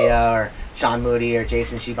Patachia or Sean Moody or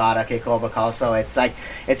Jason Shibata, Keiko Bacalso. It's like,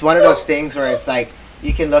 it's one of those things where it's like,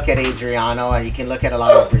 you can look at Adriano and you can look at a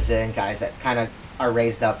lot of Brazilian guys that kind of are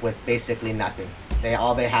raised up with basically nothing.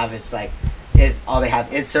 All they have is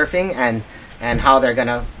surfing and how they're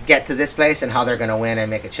gonna get to this place and how they're gonna win and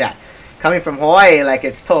make a check. Coming from Hawaii, like,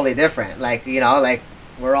 it's totally different. Like, like,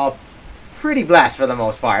 we're all pretty blessed for the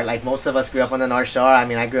most part. Like, most of us grew up on the North Shore. I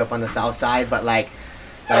mean, I grew up on the South Side, but like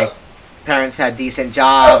parents had decent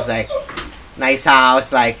jobs, like nice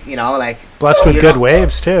house, like, like, blessed with good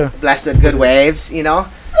waves too. Blessed with good waves,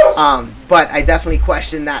 But I definitely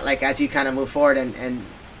question that, like, as you kind of move forward and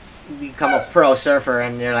become a pro surfer,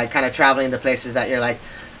 and you're like kind of traveling to places that you're like,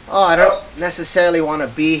 oh, I don't necessarily want to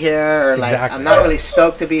be here, or like, exactly. I'm not really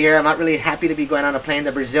stoked to be here. I'm not really happy to be going on a plane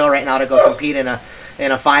to Brazil right now to go compete in a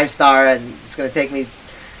 5-star, and it's going to take me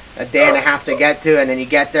a day and a half to get to, and then you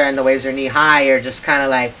get there and the waves are knee high, you're just kind of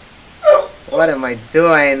like, what am I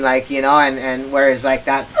doing? Like, you know, and whereas like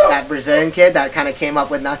that Brazilian kid that kind of came up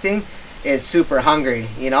with nothing is super hungry,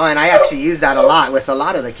 you know, and I actually use that a lot with a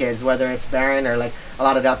lot of the kids, whether it's Barron or like a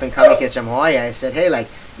lot of the up and coming kids from Hawaii. I said, hey, like,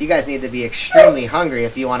 you guys need to be extremely hungry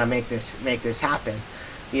if you want to make this happen,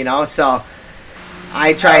 you know. So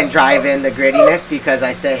I try and drive in the grittiness, because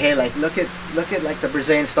I say, hey, like, look at like the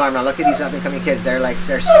Brazilian Storm now. Look at these up and coming kids. They're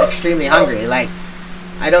extremely hungry. Like,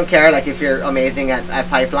 I don't care like if you're amazing at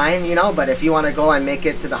pipeline, you know, but if you want to go and make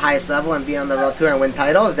it to the highest level and be on the world tour and win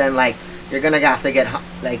titles, then like you're gonna have to get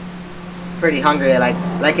like pretty hungry,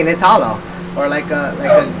 like an Italo or like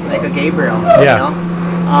a Gabriel, yeah. You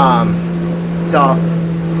know. So,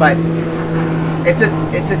 but it's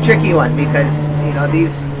a tricky one, because you know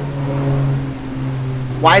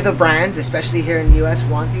why the brands, especially here in the U.S.,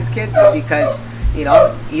 want these kids is because, you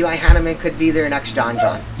know, Eli Hanneman could be their next John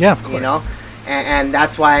John. Yeah, of course. You know, and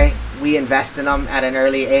that's why we invest in them at an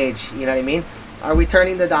early age. You know what I mean? Are we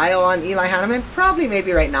turning the dial on Eli Hanneman? Probably,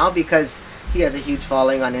 maybe right now, because he has a huge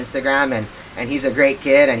following on Instagram, and he's a great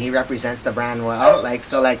kid, and he represents the brand well. Like,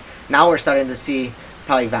 so like now we're starting to see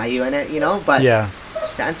probably value in it, you know. But yeah.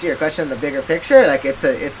 To answer your question, the bigger picture, like it's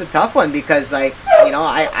a tough one, because like, you know,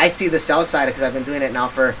 I see the sell side, because I've been doing it now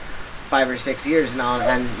for 5 or 6 years now,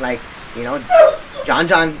 and like, you know, John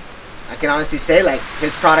John, I can honestly say, like,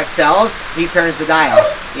 his product sells, he turns the dial,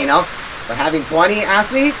 you know. But having 20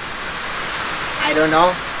 athletes, I don't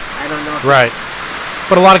know. Right.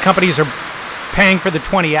 But a lot of companies are paying for the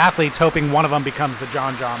 20 athletes, hoping one of them becomes the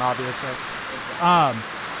John John, obviously.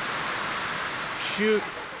 Shoot.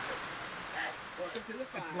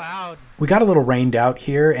 It's loud. We got a little rained out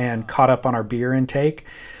here and caught up on our beer intake.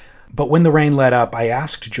 But when the rain let up, I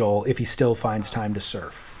asked Joel if he still finds time to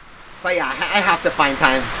surf. But yeah, I have to find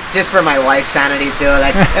time just for my wife's sanity too.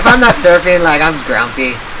 Like, if I'm not surfing, like, I'm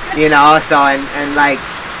grumpy, you know. So and like,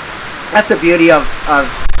 that's the beauty of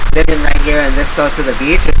living right here in this close to the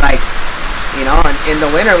beach. It's like, you know, in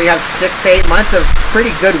the winter we have 6 to 8 months of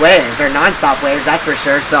pretty good waves, or nonstop waves, that's for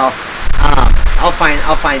sure. So I'll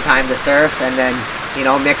find time to surf, and then, you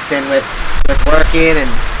know, mixed in with working and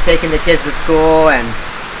taking the kids to school and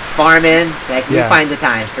farming, like, we find the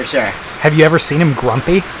time for sure. Have you ever seen him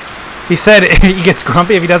grumpy? He said he gets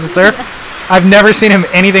grumpy if he doesn't surf. I've never seen him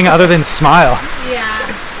anything other than smile. Yeah.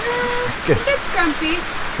 He gets grumpy.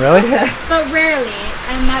 Really? But rarely,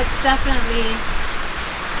 and that's definitely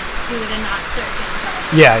due to not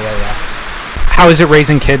surfing. Yeah. How is it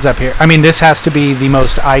raising kids up here? I mean, this has to be the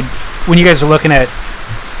most... when you guys are looking at...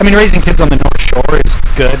 I mean, raising kids on the North Shore is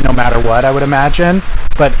good no matter what, I would imagine.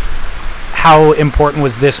 But how important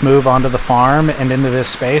was this move onto the farm and into this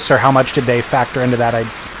space, or how much did they factor into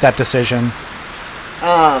that decision?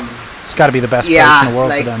 It's got to be the best place in the world,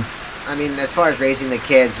 like, for them. I mean, as far as raising the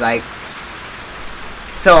kids, like...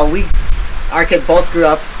 So our kids both grew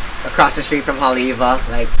up across the street from Haleiwa,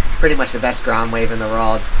 like pretty much the best ground wave in the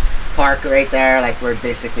world. Park right there, like we're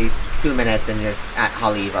basically 2 minutes and you're at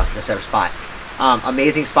Haleiwa, the surf spot.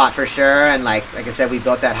 Amazing spot for sure, and like I said, we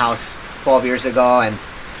built that house 12 years ago, and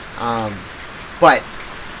but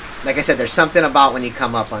like I said, there's something about when you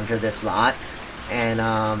come up onto this lot,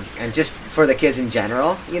 and just for the kids in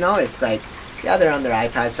general, you know, it's like, yeah, they're on their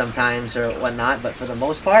iPads sometimes or whatnot, but for the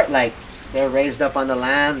most part, like, they're raised up on the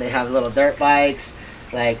land. They have little dirt bikes.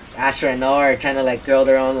 Like, Asher and Noah are trying to like grow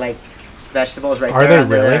their own like vegetables right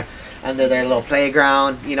there under their little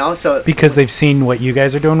playground, you know. So because they've seen what you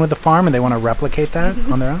guys are doing with the farm and they want to replicate that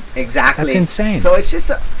on their own. Exactly. That's insane. So it's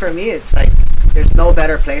just, for me, it's like there's no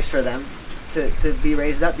better place for them to be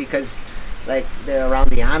raised up, because like they're around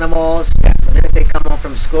the animals. The minute they come home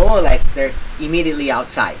from school, like they're immediately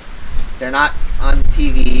outside. They're not on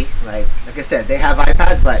TV. Like I said, they have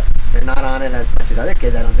iPads, but they're not on it as much as other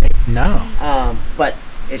kids, I don't think. No. But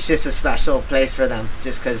it's just a special place for them,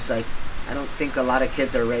 just because like I don't think a lot of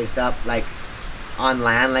kids are raised up like on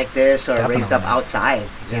land like this, or Definitely. Raised up outside,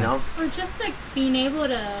 Yeah. you know? Or just like being able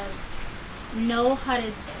to know how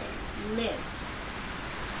to live.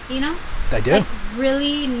 You know? I do. Like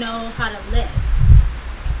really know how to live.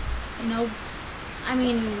 You know, I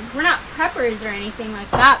mean, we're not preppers or anything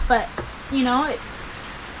like that, but you know,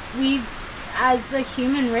 we've, as a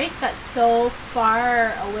human race, got so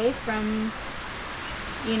far away from,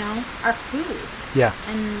 you know, our food. Yeah.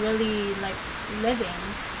 And really like living.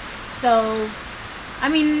 So, I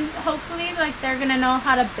mean, hopefully, like, they're gonna know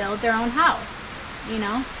how to build their own house, you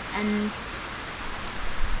know, and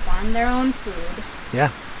farm their own food. Yeah.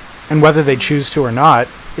 And whether they choose to or not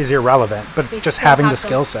is irrelevant, but They just still having have the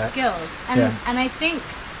skill those set. skills. And Yeah. and I think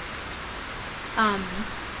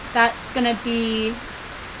that's gonna be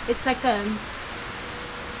it's like a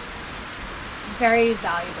very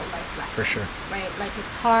valuable life lesson. For sure. Right? Like,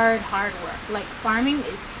 it's hard work. Like, farming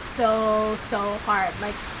is so hard.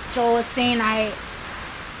 Like Joel was saying, I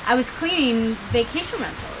was cleaning vacation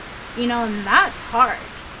rentals, you know, and that's hard.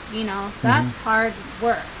 You know, that's hard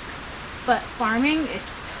work. But farming is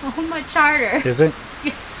so much harder. Is it?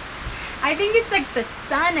 I think it's like the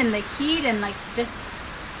sun and the heat and like just,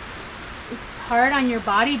 it's hard on your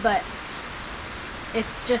body, but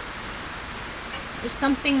it's just, there's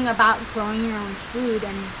something about growing your own food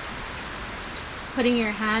and putting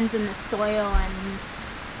your hands in the soil and,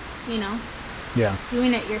 you know,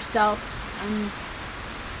 doing it yourself. And,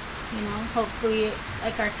 you know, hopefully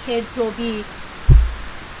like our kids will be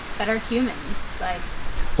better humans. Like,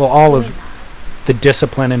 well, all of the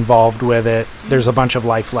discipline involved with it, there's a bunch of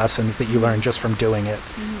life lessons that you learn just from doing it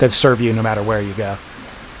that serve you no matter where you go.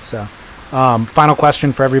 So final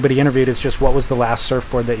question for everybody interviewed is just, what was the last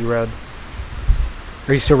surfboard that you rode?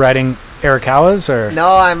 Are you still riding Arakawas or?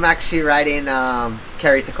 No, I'm actually riding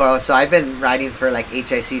Kerry Takoro. So I've been riding for like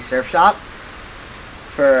HIC Surf Shop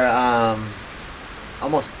for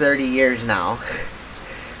almost 30 years now.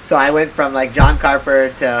 So I went from like John Carper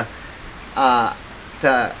to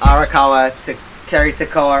Arakawa to Kerry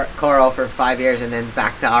Takoro for 5 years, and then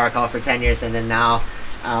back to Arakawa for 10 years, and then now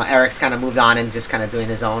Eric's kind of moved on and just kind of doing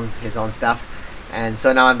his own stuff. And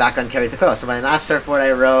so now I'm back on Kerry Takoro. So my last surfboard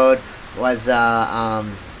I rode was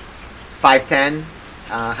 510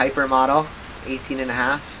 Hyper model,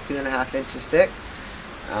 2.5 inches thick.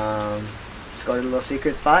 Just go to the little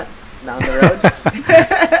secret spot down the road.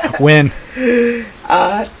 When?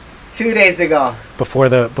 2 days ago. Before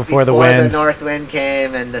the wind. Before the north wind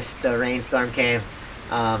came and the rainstorm came.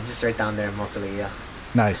 Just right down there in Mokulia.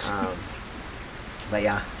 Nice. But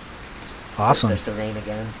yeah. Awesome. So there's the rain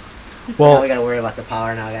again. So well, now we got to worry about the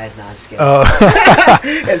power now, guys. No, I'm just kidding. Oh.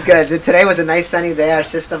 It's good. Today was a nice sunny day. Our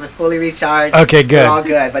system is fully recharged. Okay, good. We're all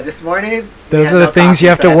good. But this morning, those are the things you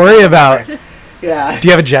have to worry about. Yeah. Do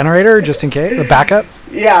you have a generator just in case? A backup?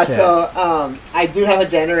 Yeah. So I do have a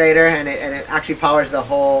generator, and it actually powers the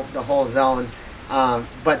whole zone.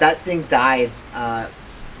 But that thing died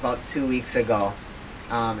about 2 weeks ago.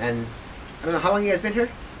 And I don't know, how long you guys been here?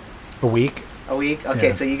 A week. A week? Okay,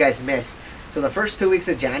 Yeah. So you guys missed. So the first 2 weeks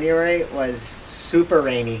of January was super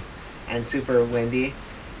rainy and super windy,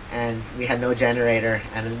 and we had no generator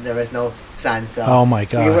and there was no sun. So oh my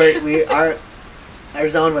gosh, our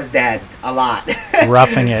zone was dead a lot.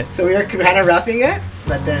 Roughing it. So we were kind of roughing it,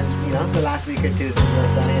 but then the last week or two has been real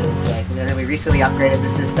sunny, and it's like, and then we recently upgraded the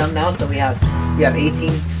system now, so we have 18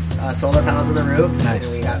 solar panels on the roof.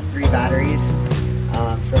 Nice. And we got 3 batteries.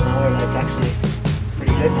 So now we're like actually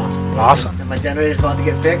pretty good now. Awesome. And my generator's about to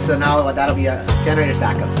get fixed, so now that'll be a generator's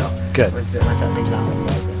backup. So good. Once that thing's on, we'll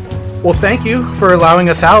be all good. Well, thank you for allowing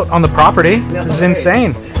us out on the property. No this is worries.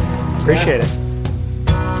 insane. Appreciate it.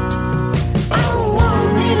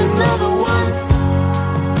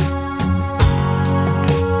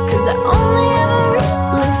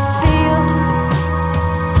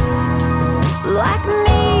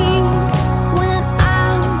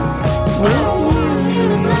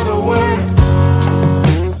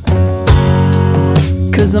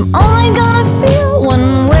 Cause I'm only gonna feel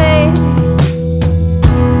one way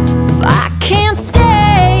if I can't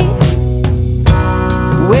stay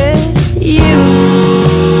with you.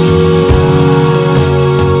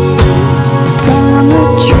 From a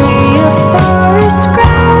tree of forest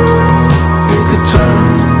grass, you could turn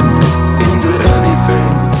into anything.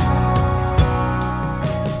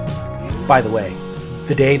 By the way,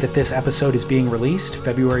 the day that this episode is being released,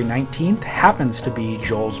 February 19th, happens to be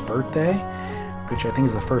Joel's birthday, which I think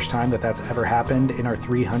is the first time that's ever happened in our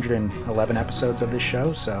 311 episodes of this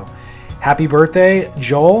show. So happy birthday,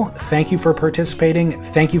 Joel. Thank you for participating.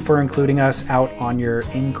 Thank you for including us out on your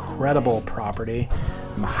incredible property.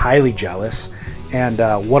 I'm highly jealous. And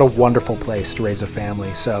what a wonderful place to raise a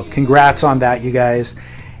family. So congrats on that, you guys.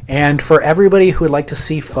 And for everybody who would like to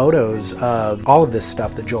see photos of all of this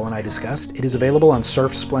stuff that Joel and I discussed, it is available on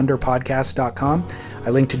surfsplendorpodcast.com. I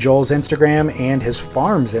linked to Joel's Instagram and his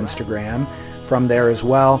farm's Instagram from there as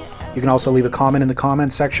well. You can also leave a comment in the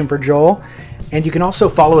comments section for Joel. And you can also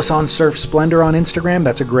follow us on Surf Splendor on Instagram.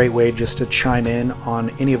 That's a great way just to chime in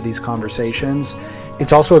on any of these conversations.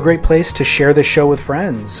 It's also a great place to share the show with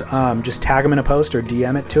friends. Just tag them in a post or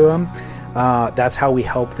DM it to them. That's how we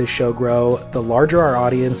help this show grow. The larger our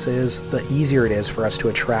audience is, the easier it is for us to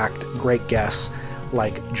attract great guests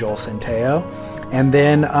like Joel Centeo. And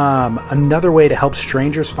then another way to help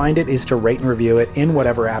strangers find it is to rate and review it in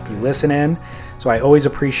whatever app you listen in. So I always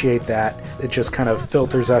appreciate that. It just kind of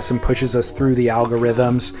filters us and pushes us through the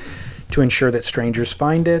algorithms to ensure that strangers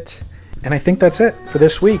find it. And I think that's it for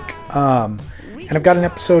this week. And I've got an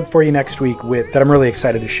episode for you next week that I'm really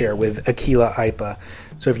excited to share with Akila Aipa.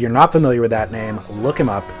 So if you're not familiar with that name, look him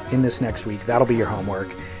up in this next week. That'll be your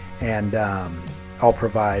homework. And I'll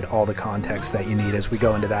provide all the context that you need as we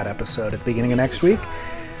go into that episode at the beginning of next week.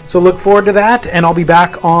 So look forward to that. And I'll be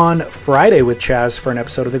back on Friday with Chaz for an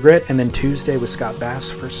episode of The Grit, and then Tuesday with Scott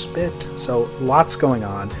Bass for Spit. So lots going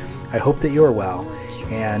on. I hope that you're well.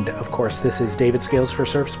 And of course, this is David Scales for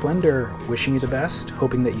Surf Splendor, wishing you the best,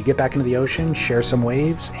 hoping that you get back into the ocean, share some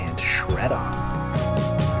waves, and shred on.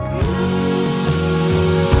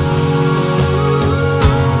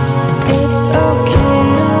 It's okay.